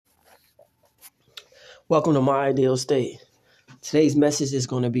Welcome to My Ideal State. Today's message is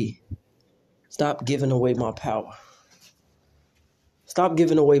going to be, stop giving away my power. Stop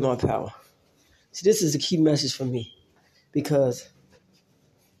giving away my power. See, this is a key message for me because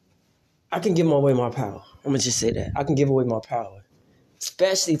I can give away my power. I'm going to just say that. I can give away my power,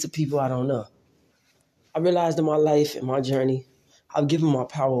 especially to people I don't know. I realized in my life, in my journey, I've given my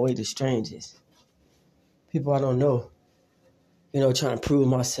power away to strangers, people I don't know. Trying to prove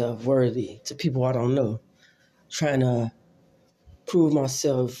myself worthy to people I don't know. Trying to prove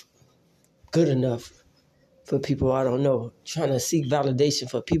myself good enough for people I don't know. Trying to seek validation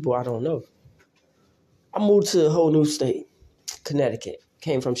for people I don't know. I moved to a whole new state, Connecticut.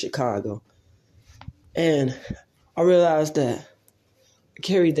 Came from Chicago. And I realized that I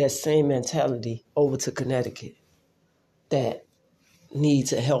carried that same mentality over to Connecticut. That need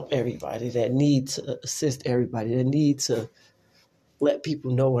to help everybody. That need to assist everybody. That need to let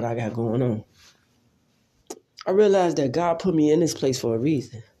people know what I got going on. I realized that God put me in this place for a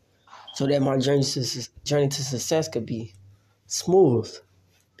reason. So that my journey to success could be smooth.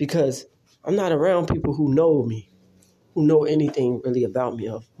 Because I'm not around people who know me, who know anything really about me,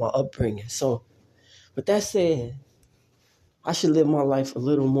 of my upbringing. So with that said, I should live my life a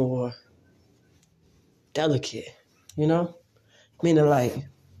little more delicate, Meaning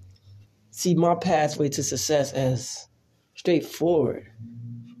see my pathway to success as straightforward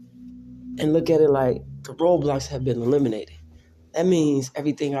and look at it like the roadblocks have been eliminated. That means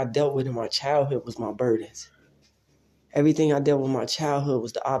everything I dealt with in my childhood was my burdens. Everything I dealt with in my childhood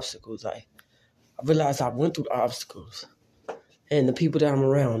was the obstacles. I realized I went through the obstacles. And the people that I'm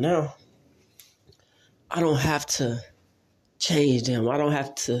around now, I don't have to change them. I don't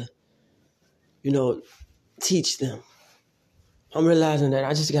have to, teach them. I'm realizing that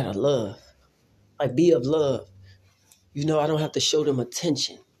I just gotta love. Be of love. I don't have to show them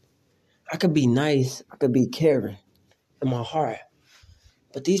attention. I could be nice. I could be caring in my heart.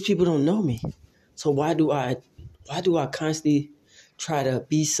 But these people don't know me. So why do I constantly try to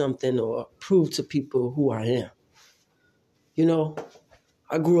be something or prove to people who I am?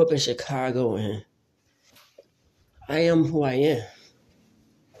 I grew up in Chicago and I am who I am.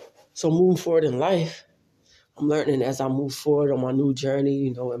 So moving forward in life, I'm learning as I move forward on my new journey,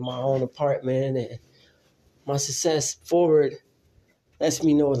 in my own apartment, and my success forward lets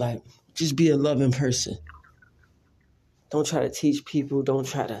me know, just be a loving person. Don't try to teach people. Don't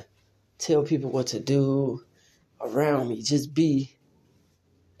try to tell people what to do around me. Just be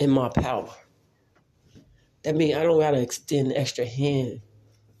in my power. That means I don't got to extend an extra hand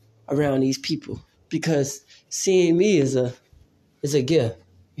around these people because seeing me is a gift,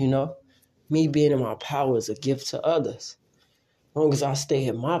 Me being in my power is a gift to others. As long as I stay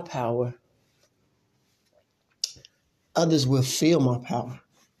in my power, others will feel my power.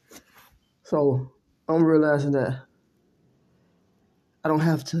 So I'm realizing that I don't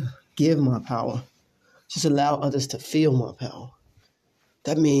have to give my power. Just allow others to feel my power.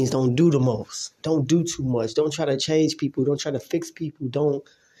 That means don't do the most. Don't do too much. Don't try to change people. Don't try to fix people. Don't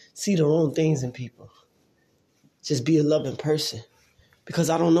see the wrong things in people. Just be a loving person. Because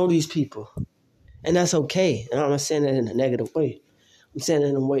I don't know these people. And that's okay. And I'm not saying that in a negative way. I'm saying it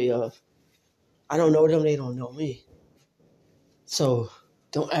in a way of, I don't know them, they don't know me. So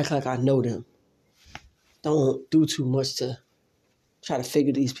don't act like I know them. Don't do too much to try to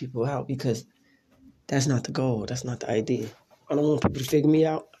figure these people out because that's not the goal. That's not the idea. I don't want people to figure me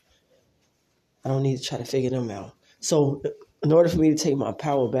out. I don't need to try to figure them out. So in order for me to take my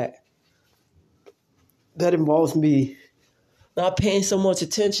power back, that involves me not paying so much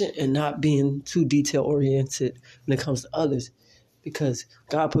attention and not being too detail-oriented when it comes to others. Because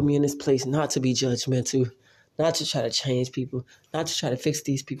God put me in this place not to be judgmental, not to try to change people, not to try to fix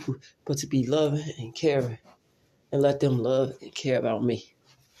these people, but to be loving and caring and let them love and care about me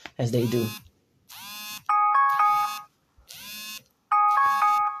as they do.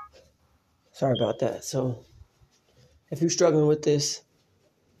 Sorry about that. So if you're struggling with this,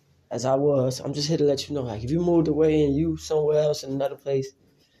 as I was, I'm just here to let you know, if you moved away and you somewhere else in another place,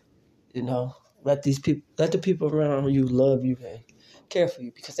 let the people around you love you and care for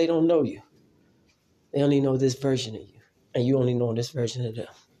you because they don't know you. They only know this version of you, and you only know this version of them.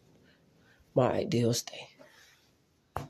 My ideal state.